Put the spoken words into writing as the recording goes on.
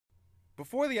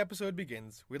Before the episode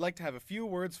begins, we'd like to have a few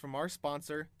words from our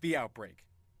sponsor, The Outbreak.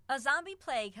 A zombie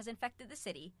plague has infected the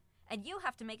city, and you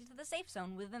have to make it to the safe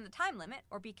zone within the time limit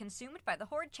or be consumed by the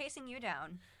horde chasing you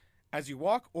down. As you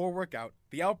walk or work out,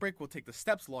 The Outbreak will take the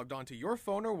steps logged onto your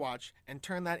phone or watch and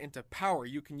turn that into power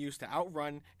you can use to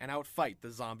outrun and outfight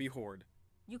the zombie horde.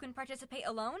 You can participate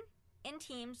alone, in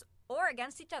teams, or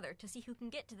against each other to see who can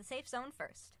get to the safe zone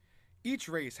first. Each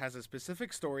race has a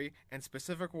specific story and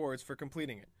specific rewards for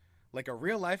completing it, like a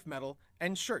real-life medal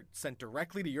and shirt sent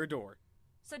directly to your door.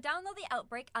 So download The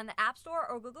Outbreak on the App Store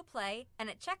or Google Play, and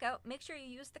at checkout, make sure you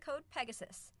use the code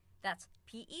PEGASUS. That's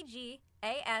PEGASUS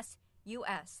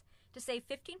to save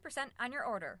 15% on your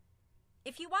order.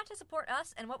 If you want to support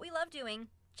us and what we love doing,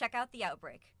 check out The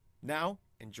Outbreak. Now,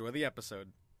 enjoy the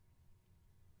episode.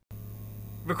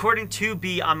 Recording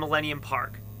 2B on Millennium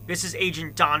Park. This is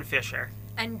Agent Don Fisher.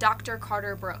 And Dr.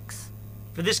 Carter Brooks.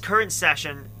 For this current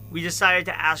session, we decided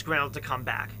to ask Reynolds to come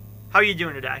back. How are you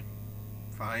doing today?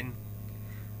 Fine.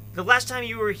 The last time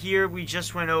you were here, we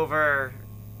just went over...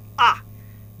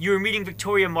 you were meeting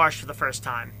Victoria Marsh for the first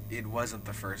time. It wasn't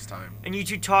the first time. And you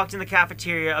two talked in the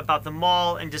cafeteria about the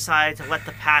mall and decided to let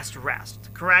the past rest,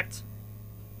 correct?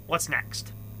 What's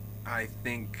next? I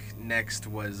think next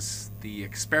was the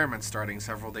experiment starting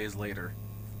several days later.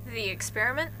 The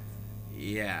experiment?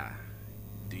 Yeah.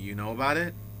 Do you know about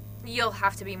it? You'll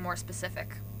have to be more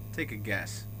specific. Take a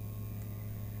guess.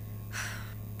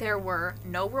 There were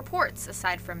no reports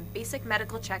aside from basic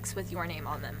medical checks with your name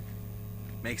on them.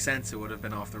 Makes sense, it would have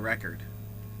been off the record.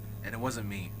 And it wasn't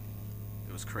me.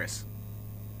 It was Chris.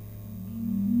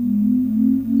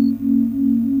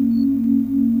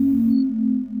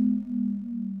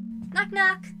 Knock,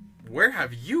 knock. Where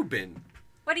have you been?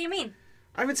 What do you mean?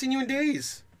 I haven't seen you in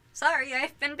days. Sorry,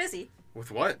 I've been busy.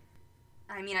 With what?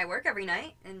 I mean, I work every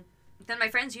night, and then my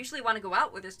friends usually want to go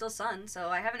out where there's still sun, so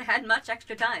I haven't had much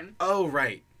extra time. Oh,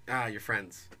 right. Your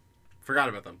friends. Forgot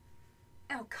about them.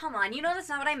 Oh, come on, you know that's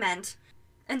not what I meant.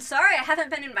 And sorry I haven't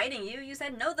been inviting you. You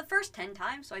said no the first 10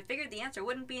 times, so I figured the answer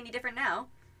wouldn't be any different now.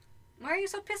 Why are you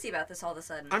so pissy about this all of a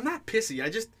sudden? I'm not pissy,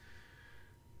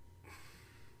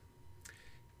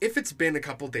 If it's been a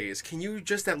couple days, can you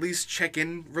just at least check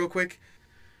in real quick?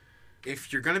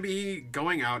 If you're gonna be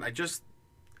going out, I just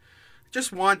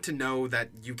want to know that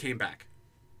you came back.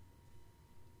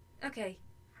 Okay.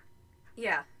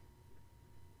 Yeah.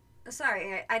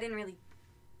 Sorry, I didn't really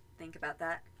think about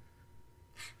that.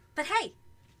 But hey,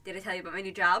 did I tell you about my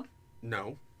new job?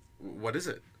 No. What is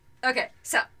it? Okay,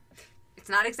 so, it's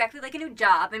not exactly like a new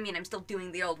job. I mean, I'm still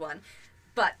doing the old one.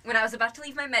 But when I was about to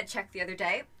leave my med check the other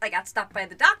day, I got stopped by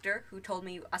the doctor who told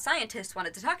me a scientist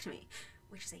wanted to talk to me,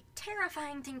 which is a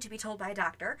terrifying thing to be told by a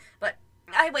doctor, but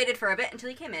I waited for a bit until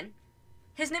he came in.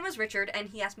 His name was Richard, and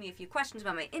he asked me a few questions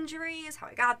about my injuries, how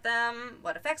I got them,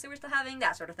 what effects they were still having,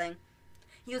 that sort of thing.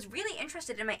 He was really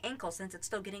interested in my ankle since it's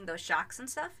still getting those shocks and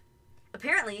stuff.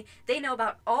 Apparently, they know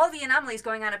about all the anomalies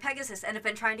going on at Pegasus and have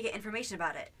been trying to get information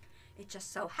about it. It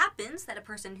just so happens that a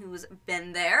person who's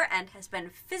been there and has been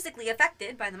physically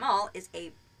affected by them all is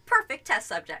a perfect test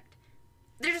subject.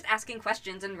 They're just asking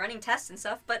questions and running tests and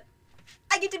stuff, but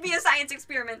I get to be a science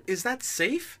experiment. Is that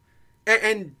safe?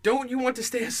 And don't you want to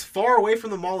stay as far away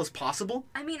from the mall as possible?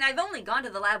 I mean, I've only gone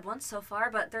to the lab once so far,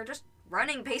 but they're just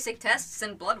running basic tests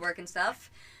and blood work and stuff.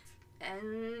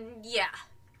 And yeah.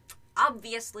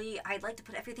 Obviously, I'd like to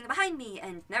put everything behind me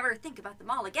and never think about the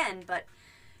mall again, but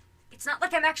it's not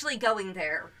like I'm actually going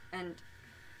there, and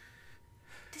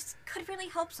this could really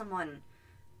help someone.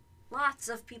 Lots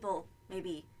of people,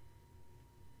 maybe.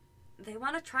 They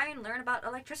want to try and learn about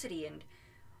electricity and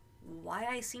why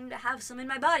I seem to have some in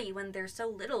my body when there's so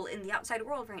little in the outside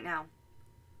world right now.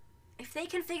 If they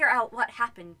can figure out what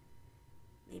happened,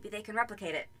 maybe they can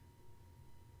replicate it.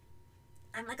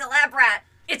 I'm like a lab rat.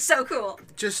 It's so cool.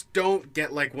 Just don't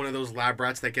get like one of those lab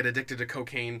rats that get addicted to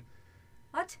cocaine.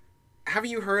 What?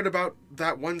 Haven't you heard about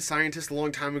that one scientist a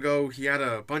long time ago? He had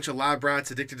a bunch of lab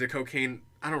rats addicted to cocaine.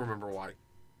 I don't remember why.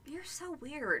 You're so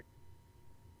weird.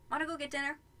 Wanna go get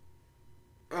dinner?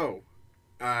 Oh,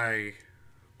 I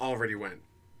already went.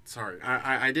 Sorry.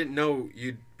 I didn't know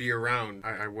you'd be around.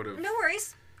 I would have... No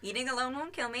worries. Eating alone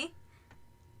won't kill me.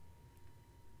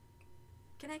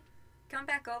 Can I come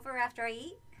back over after I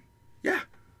eat? Yeah,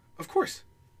 of course.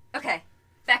 Okay.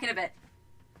 Back in a bit.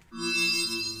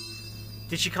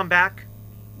 Did she come back?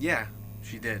 Yeah,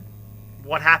 she did.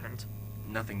 What happened?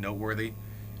 Nothing noteworthy.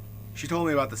 She told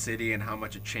me about the city and how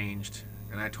much it changed,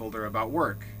 and I told her about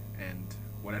work and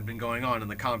what had been going on in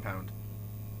the compound.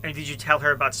 And did you tell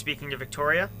her about speaking to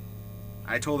Victoria?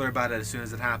 I told her about it as soon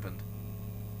as it happened.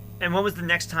 And when was the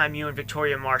next time you and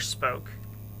Victoria Marsh spoke?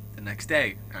 The next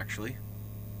day, actually.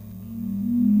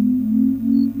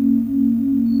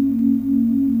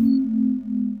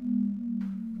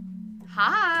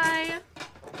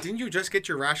 Didn't you just get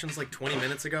your rations like 20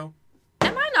 minutes ago?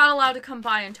 Am I not allowed to come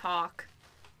by and talk?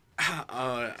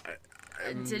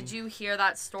 Did you hear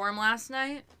that storm last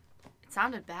night? It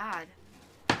sounded bad.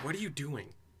 What are you doing?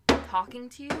 Talking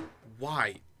to you?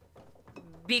 Why?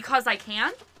 Because I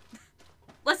can?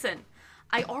 Listen,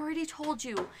 I already told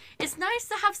you. It's nice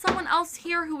to have someone else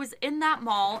here who was in that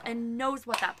mall and knows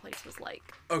what that place was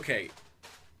like. Okay.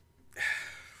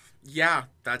 Yeah,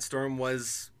 that storm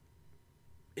was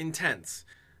intense.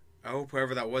 I hope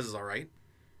whoever that was is alright.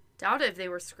 Doubt it if they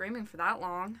were screaming for that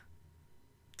long.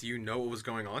 Do you know what was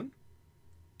going on?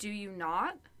 Do you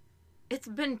not? It's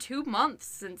been 2 months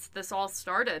since this all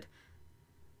started.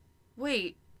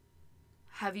 Wait,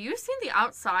 have you seen the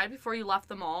outside before you left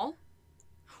the mall?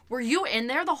 Were you in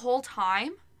there the whole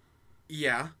time?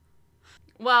 Yeah.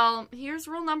 Well, here's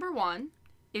rule number 1.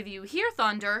 If you hear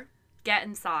thunder, get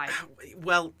inside.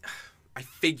 Well, I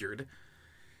figured.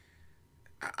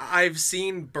 I've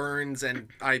seen burns and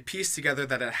I pieced together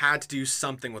that it had to do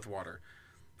something with water.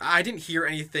 I didn't hear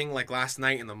anything like last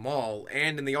night in the mall,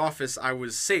 and in the office I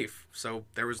was safe, so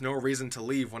there was no reason to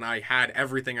leave when I had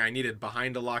everything I needed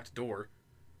behind a locked door.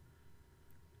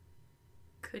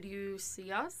 Could you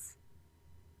see us?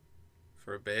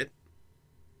 For a bit.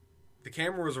 The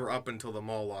cameras were up until the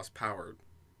mall lost power.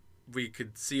 We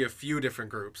could see a few different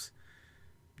groups.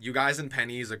 You guys in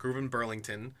Penny's, a group in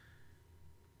Burlington,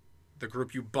 the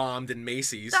group you bombed in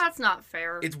Macy's. That's not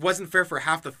fair. It wasn't fair for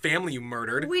half the family you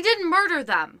murdered. We didn't murder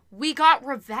them. We got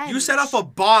revenge. You set off a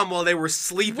bomb while they were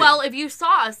sleeping. Well, if you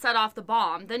saw us set off the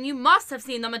bomb, then you must have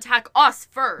seen them attack us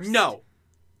first. No.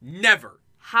 Never.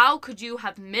 How could you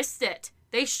have missed it?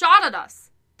 They shot at us.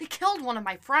 They killed one of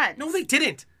my friends. No, they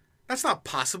didn't. That's not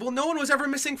possible. No one was ever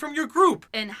missing from your group.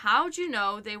 And how'd you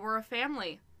know they were a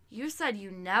family? You said you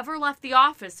never left the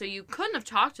office, so you couldn't have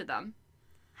talked to them.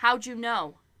 How'd you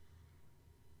know?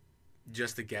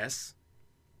 Just a guess.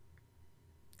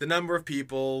 The number of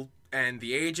people and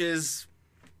the ages,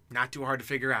 not too hard to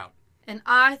figure out. And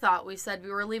I thought we said we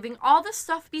were leaving all this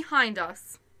stuff behind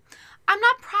us. I'm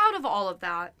not proud of all of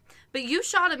that, but you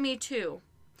shot at me too.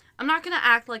 I'm not going to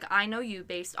act like I know you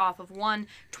based off of one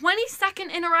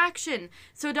 20-second interaction,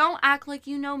 so don't act like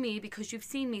you know me because you've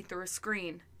seen me through a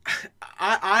screen.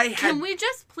 Can we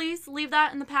just please leave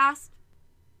that in the past?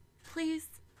 Please?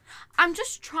 I'm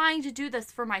just trying to do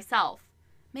this for myself.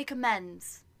 Make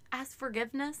amends. Ask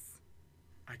forgiveness.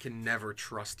 I can never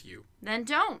trust you. Then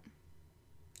don't.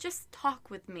 Just talk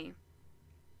with me.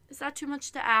 Is that too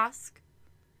much to ask?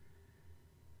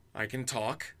 I can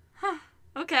talk. Huh.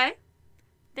 Okay.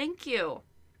 Thank you.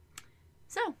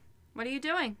 So, what are you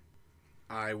doing?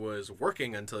 I was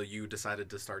working until you decided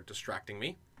to start distracting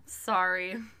me.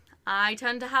 Sorry. I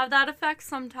tend to have that effect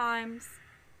sometimes.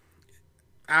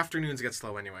 Afternoons get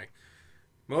slow anyway.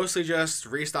 Mostly just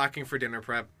restocking for dinner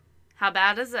prep. How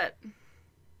bad is it?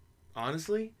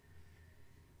 Honestly,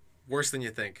 worse than you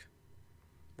think.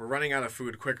 We're running out of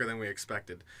food quicker than we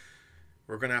expected.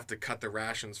 We're gonna have to cut the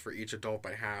rations for each adult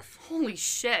by half. Holy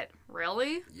shit,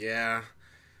 really? Yeah.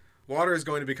 Water is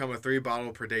going to become a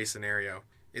 3-bottle per day scenario.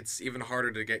 It's even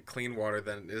harder to get clean water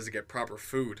than it is to get proper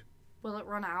food. Will it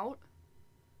run out?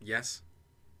 Yes.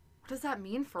 What does that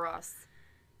mean for us?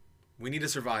 We need to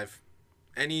survive.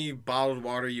 Any bottled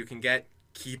water you can get,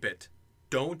 keep it.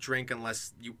 Don't drink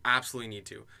unless you absolutely need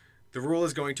to. The rule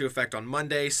is going to affect on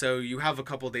Monday, so you have a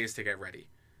couple days to get ready.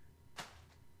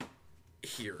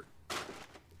 Here.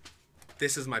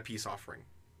 This is my peace offering.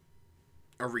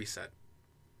 A reset.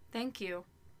 Thank you.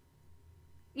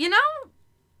 You know,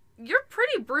 you're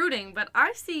pretty brooding, but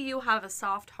I see you have a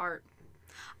soft heart.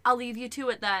 I'll leave you to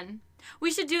it then.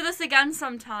 We should do this again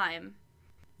sometime.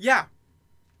 Yeah.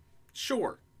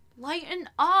 Sure. Lighten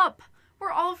up.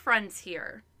 We're all friends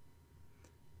here.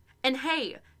 And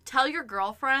hey, tell your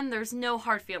girlfriend there's no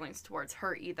hard feelings towards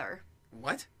her either.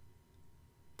 What?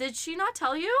 Did she not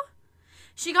tell you?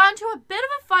 She got into a bit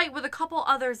of a fight with a couple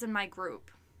others in my group.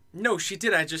 No, she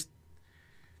did.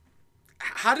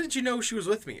 How did you know she was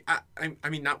with me? I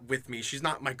mean, not with me. She's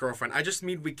not my girlfriend. I just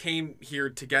mean we came here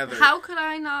together. How could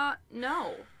I not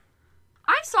know?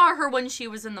 I saw her when she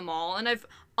was in the mall, and I've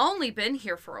only been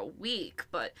here for a week,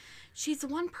 but she's the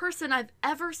one person I've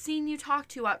ever seen you talk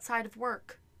to outside of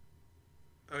work.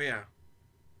 Oh, yeah.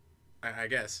 I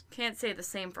guess. Can't say the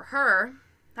same for her.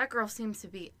 That girl seems to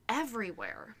be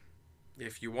everywhere.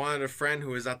 If you wanted a friend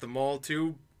who is at the mall,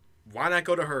 too, why not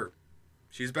go to her?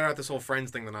 She's better at this whole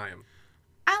friends thing than I am.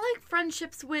 I like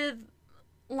friendships with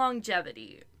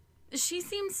longevity. She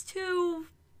seems too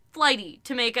flighty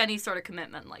to make any sort of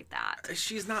commitment like that.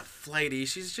 She's not flighty.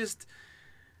 She's just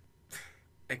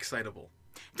excitable.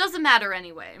 Doesn't matter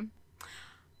anyway.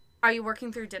 Are you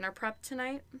working through dinner prep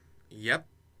tonight? Yep.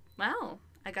 Well,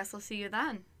 I guess I'll see you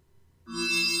then.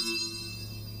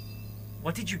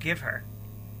 What did you give her?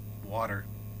 Water.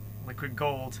 Liquid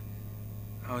gold.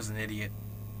 I was an idiot.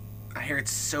 I hear it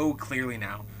so clearly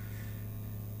now.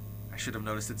 I should have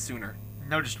noticed it sooner.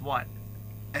 Noticed what?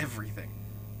 Everything.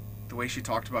 The way she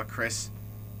talked about Chris.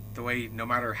 The way no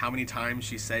matter how many times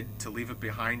she said to leave it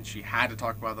behind, she had to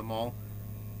talk about them all.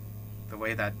 The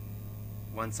way that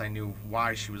once I knew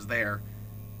why she was there,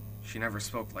 she never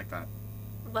spoke like that.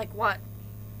 Like what?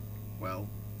 Well,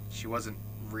 she wasn't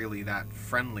really that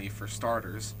friendly for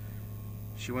starters.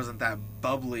 She wasn't that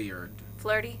bubbly or...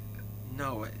 Flirty?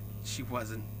 No, she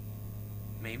wasn't.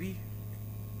 Maybe?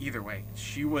 Either way,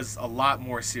 she was a lot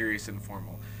more serious and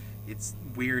formal. It's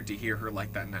weird to hear her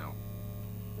like that now.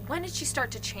 When did she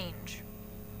start to change?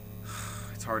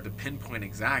 It's hard to pinpoint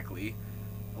exactly.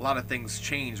 A lot of things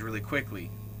change really quickly.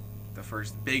 The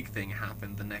first big thing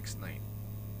happened the next night.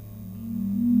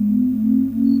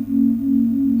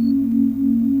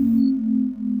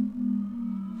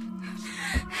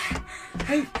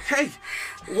 Hey!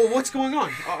 Well, what's going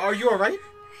on? Are you alright?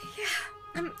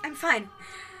 Yeah, I'm fine.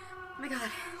 Oh my god.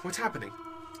 What's happening?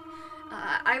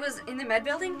 I was in the med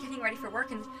building getting ready for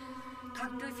work and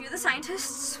talking to a few of the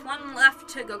scientists. One left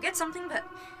to go get something, but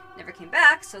never came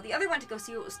back, so the other went to go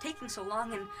see what was taking so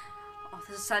long, and all of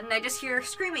a sudden I just hear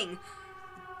screaming.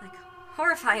 Like,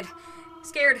 horrified,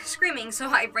 scared screaming, so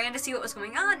I ran to see what was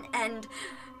going on, and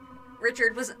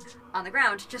Richard was on the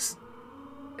ground, just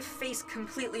face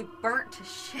completely burnt to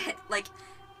shit. Like,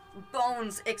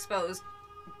 bones exposed.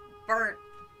 Burnt.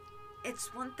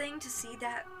 It's one thing to see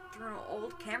that through an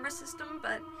old camera system,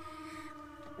 but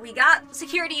we got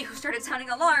security who started sounding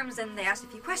alarms, and they asked a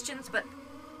few questions, but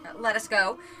let us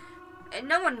go. And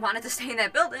no one wanted to stay in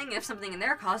that building if something in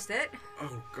there caused it.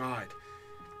 Oh, God.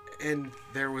 And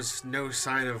there was no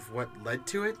sign of what led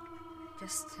to it?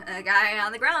 Just a guy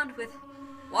on the ground with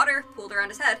water pooled around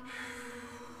his head.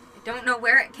 I don't know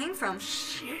where it came from.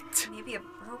 Shit. Maybe a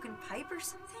broken pipe or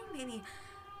something? Maybe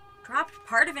dropped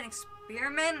part of an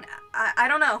experiment? I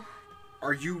don't know.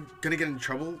 Are you gonna get in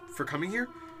trouble for coming here?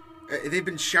 They've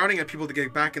been shouting at people to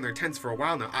get back in their tents for a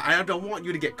while now. I don't want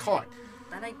you to get caught.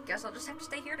 Then I guess I'll just have to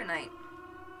stay here tonight.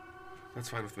 That's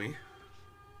fine with me.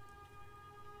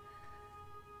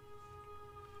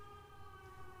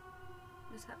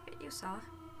 Is that what you saw?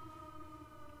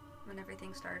 When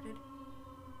everything started?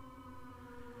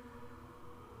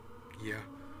 Yeah,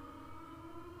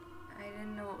 I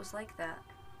didn't know it was like that.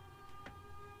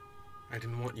 I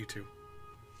didn't want you to.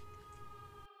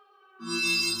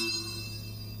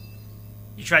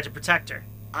 You tried to protect her.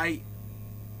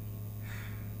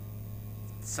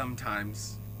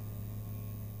 Sometimes.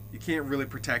 You can't really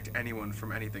protect anyone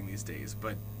from anything these days,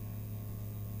 but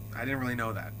I didn't really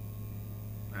know that.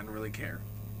 I didn't really care.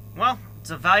 Well,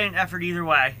 it's a valiant effort either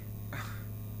way.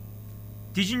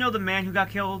 Did you know the man who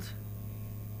got killed?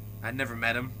 I'd never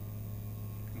met him.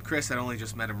 And Chris had only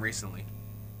just met him recently.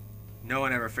 No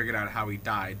one ever figured out how he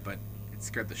died, but it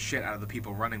scared the shit out of the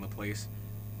people running the place.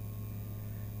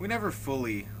 We never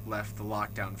fully left the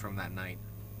lockdown from that night.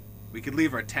 We could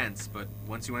leave our tents, but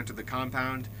once you entered the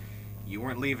compound, you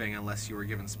weren't leaving unless you were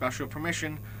given special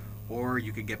permission or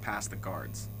you could get past the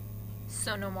guards.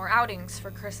 So no more outings for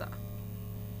Krissa.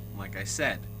 Like I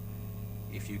said,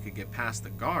 if you could get past the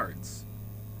guards,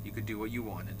 you could do what you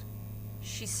wanted.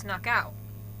 She snuck out.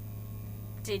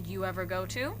 Did you ever go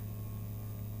to?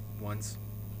 Once.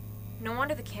 No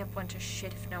wonder the camp went to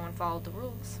shit if no one followed the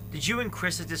rules. Did you and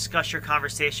Krissa discuss your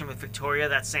conversation with Victoria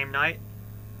that same night?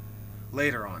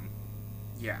 Later on.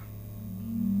 Yeah.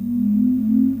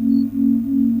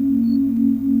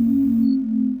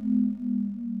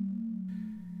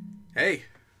 Hey,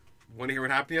 want to hear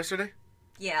what happened yesterday?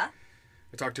 Yeah?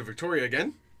 I talked to Victoria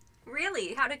again.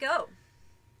 Really? How'd it go?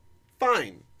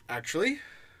 Fine, actually.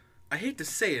 I hate to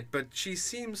say it, but she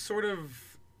seems sort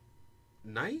of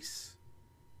nice?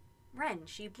 Ren,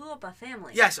 she blew up a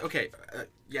family. Yes, okay.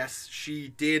 Yes, she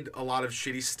did a lot of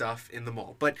shitty stuff in the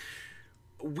mall, but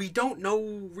we don't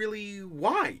know really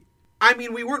why. I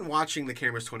mean, we weren't watching the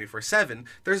cameras 24/7.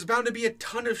 There's bound to be a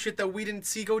ton of shit that we didn't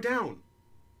see go down.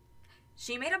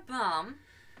 She made a bomb.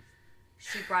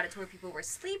 She brought it to where people were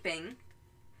sleeping.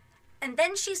 And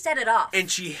then she set it off. And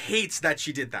she hates that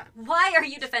she did that. Why are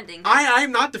you defending her?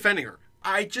 I'm not defending her.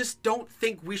 I just don't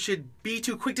think we should be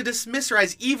too quick to dismiss her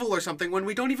as evil or something when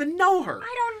we don't even know her.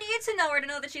 I don't need to know her to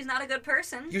know that she's not a good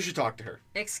person. You should talk to her.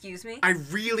 Excuse me? I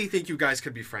really think you guys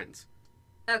could be friends.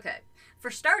 Okay. For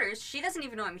starters, she doesn't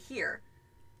even know I'm here.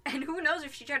 And who knows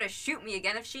if she tried to shoot me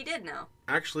again if she did know.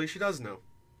 Actually, she does know.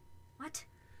 What?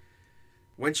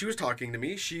 When she was talking to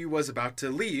me, she was about to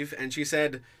leave, and she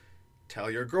said,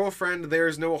 "Tell your girlfriend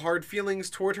there's no hard feelings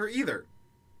toward her either."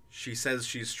 She says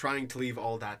she's trying to leave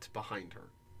all that behind her.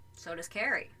 So does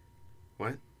Carrie.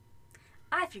 What?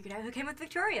 I figured out who came with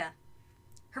Victoria.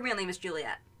 Her real name is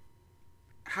Juliet.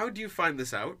 How do you find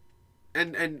this out?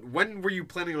 And when were you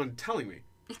planning on telling me?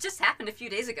 It just happened a few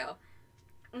days ago.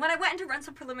 When I went in to run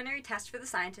some preliminary tests for the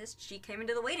scientist, she came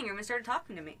into the waiting room and started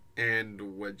talking to me.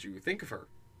 And what'd you think of her?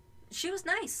 She was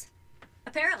nice.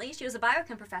 Apparently, she was a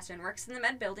biochem professor and works in the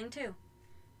med building, too.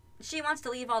 She wants to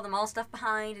leave all the mall stuff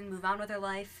behind and move on with her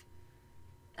life.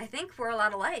 I think we're a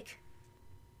lot alike.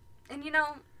 And you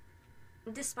know,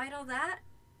 despite all that,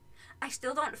 I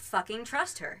still don't fucking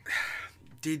trust her.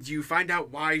 Did you find out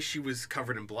why she was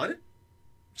covered in blood?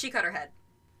 She cut her head.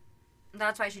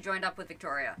 That's why she joined up with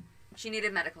Victoria. She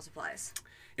needed medical supplies.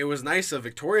 It was nice of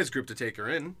Victoria's group to take her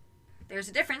in. There's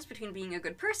a difference between being a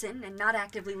good person and not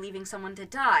actively leaving someone to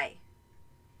die.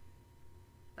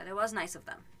 But it was nice of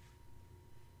them.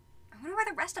 I wonder where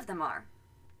the rest of them are.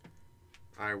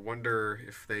 I wonder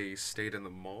if they stayed in the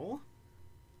mall?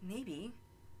 Maybe.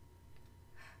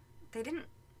 They didn't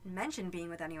mention being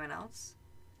with anyone else.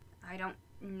 I don't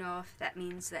know if that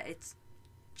means that it's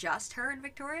just her and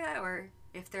Victoria, or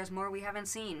if there's more we haven't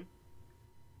seen.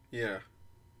 Yeah.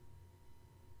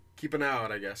 Keep an eye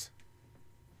out, I guess.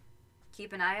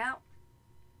 Keep an eye out?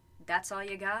 That's all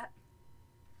you got?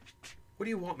 What do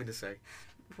you want me to say?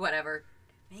 Whatever.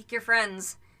 Make your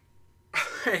friends.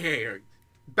 Hey,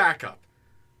 back up.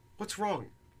 What's wrong?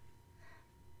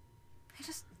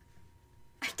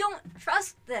 I don't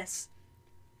trust this.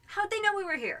 How'd they know we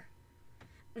were here?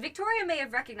 Victoria may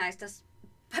have recognized us,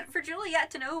 but for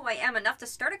Juliet to know who I am enough to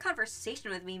start a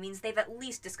conversation with me means they've at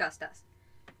least discussed us.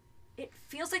 It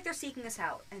feels like they're seeking us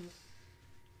out, and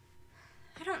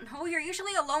I don't know, you're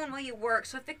usually alone while you work,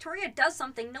 so if Victoria does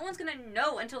something, no one's gonna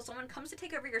know until someone comes to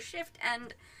take over your shift,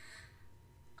 and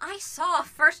I saw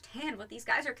firsthand what these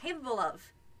guys are capable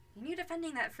of. And you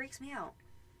defending that freaks me out.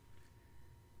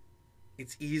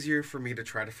 It's easier for me to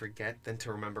try to forget than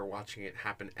to remember watching it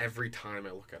happen every time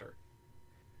I look at her.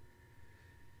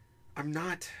 I'm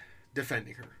not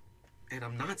defending her, and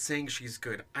I'm not saying she's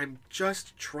good. I'm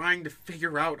just trying to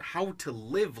figure out how to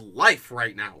live life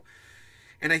right now.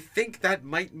 And I think that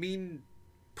might mean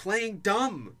playing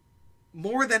dumb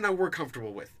more than we're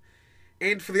comfortable with.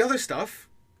 And for the other stuff,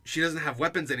 she doesn't have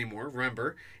weapons anymore,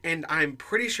 remember? And I'm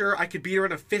pretty sure I could beat her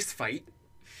in a fist fight.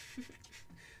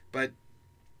 But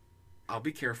I'll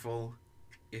be careful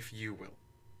if you will.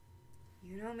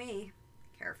 You know me.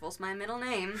 Careful's my middle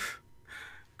name.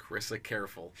 Chrissa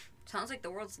Careful. Sounds like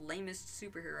the world's lamest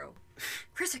superhero.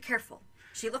 Chrissa Careful.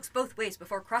 She looks both ways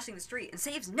before crossing the street and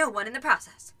saves no one in the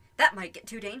process. That might get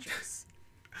too dangerous.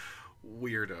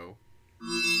 Weirdo.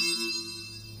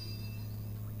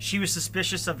 She was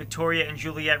suspicious of Victoria and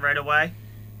Juliet right away?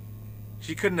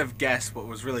 She couldn't have guessed what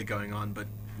was really going on, but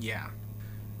yeah.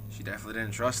 She definitely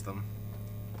didn't trust them.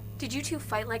 Did you two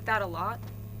fight like that a lot?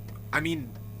 I mean,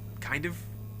 kind of.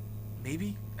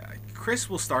 Maybe. Chris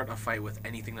will start a fight with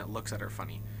anything that looks at her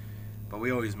funny. But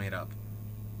we always made up.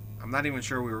 I'm not even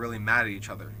sure we were really mad at each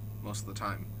other most of the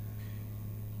time.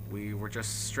 We were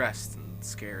just stressed and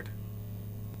scared.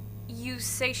 You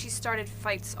say she started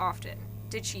fights often.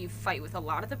 Did she fight with a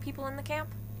lot of the people in the camp?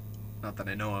 Not that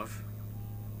I know of.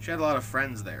 She had a lot of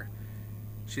friends there.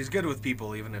 She's good with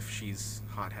people even if she's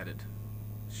hot-headed.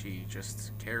 She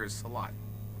just cares a lot.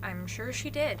 I'm sure she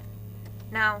did.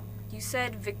 Now, you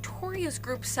said Victoria's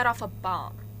group set off a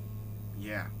bomb.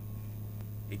 Yeah.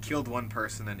 It killed one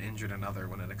person and injured another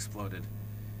when it exploded.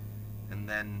 And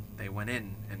then they went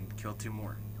in and killed two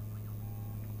more.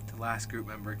 The last group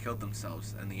member killed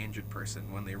themselves and the injured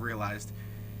person when they realized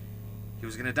he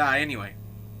was gonna die anyway.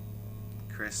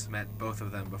 Chris met both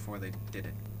of them before they did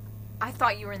it. I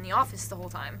thought you were in the office the whole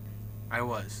time. I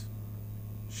was.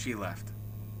 She left.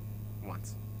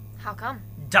 Once. How come?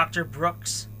 Dr.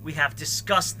 Brooks, we have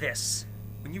discussed this.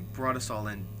 When you brought us all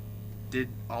in, did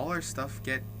all our stuff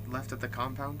get left at the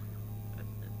compound?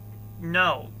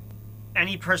 No.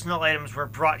 Any personal items were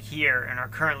brought here and are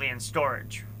currently in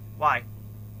storage. Why?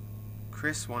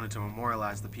 Chris wanted to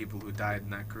memorialize the people who died in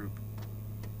that group.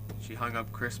 She hung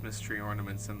up Christmas tree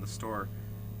ornaments in the store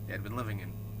they had been living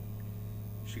in.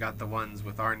 She got the ones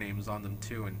with our names on them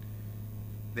too, and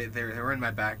they were in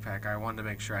my backpack. I wanted to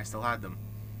make sure I still had them.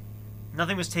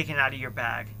 Nothing was taken out of your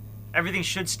bag. Everything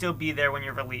should still be there when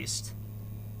you're released.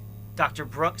 Dr.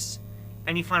 Brooks,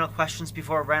 any final questions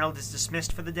before Reynolds is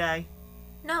dismissed for the day?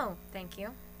 No, thank you.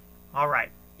 All right,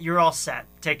 you're all set.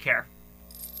 Take care.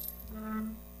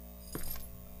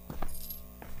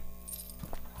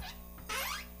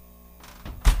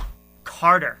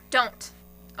 harder. Don't.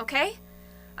 Okay?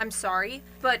 I'm sorry,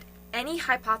 but any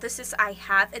hypothesis I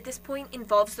have at this point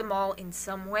involves the mall in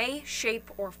some way, shape,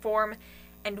 or form,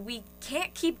 and we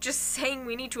can't keep just saying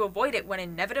we need to avoid it when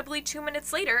inevitably 2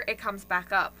 minutes later it comes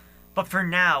back up. But for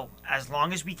now, as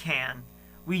long as we can,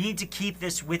 we need to keep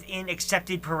this within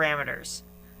accepted parameters.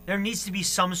 There needs to be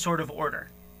some sort of order.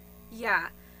 Yeah,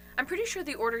 I'm pretty sure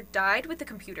the order died with the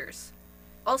computers.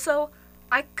 Also,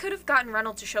 I could have gotten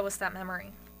Reynolds to show us that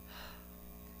memory.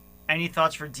 Any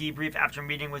thoughts for debrief after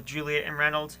meeting with Juliet and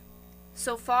Reynolds?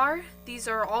 So far, these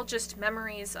are all just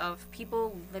memories of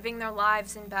people living their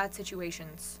lives in bad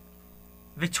situations.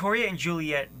 Victoria and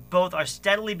Juliet both are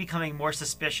steadily becoming more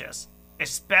suspicious,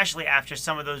 especially after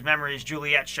some of those memories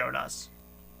Juliet showed us.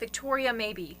 Victoria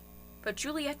maybe, but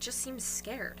Juliet just seems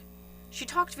scared. She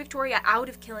talked Victoria out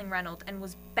of killing Reynolds and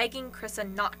was begging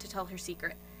Chrissa not to tell her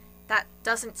secret. That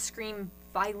doesn't scream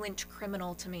violent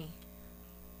criminal to me.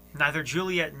 Neither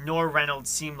Juliet nor Reynolds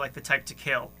seemed like the type to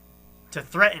kill. To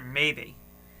threaten, maybe.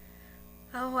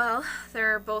 Oh well,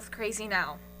 they're both crazy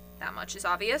now. That much is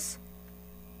obvious.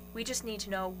 We just need to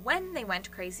know when they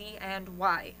went crazy and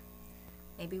why.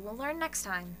 Maybe we'll learn next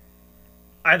time.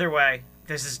 Either way,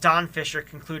 this is Don Fisher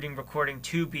concluding recording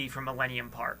 2B from Millennium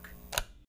Park.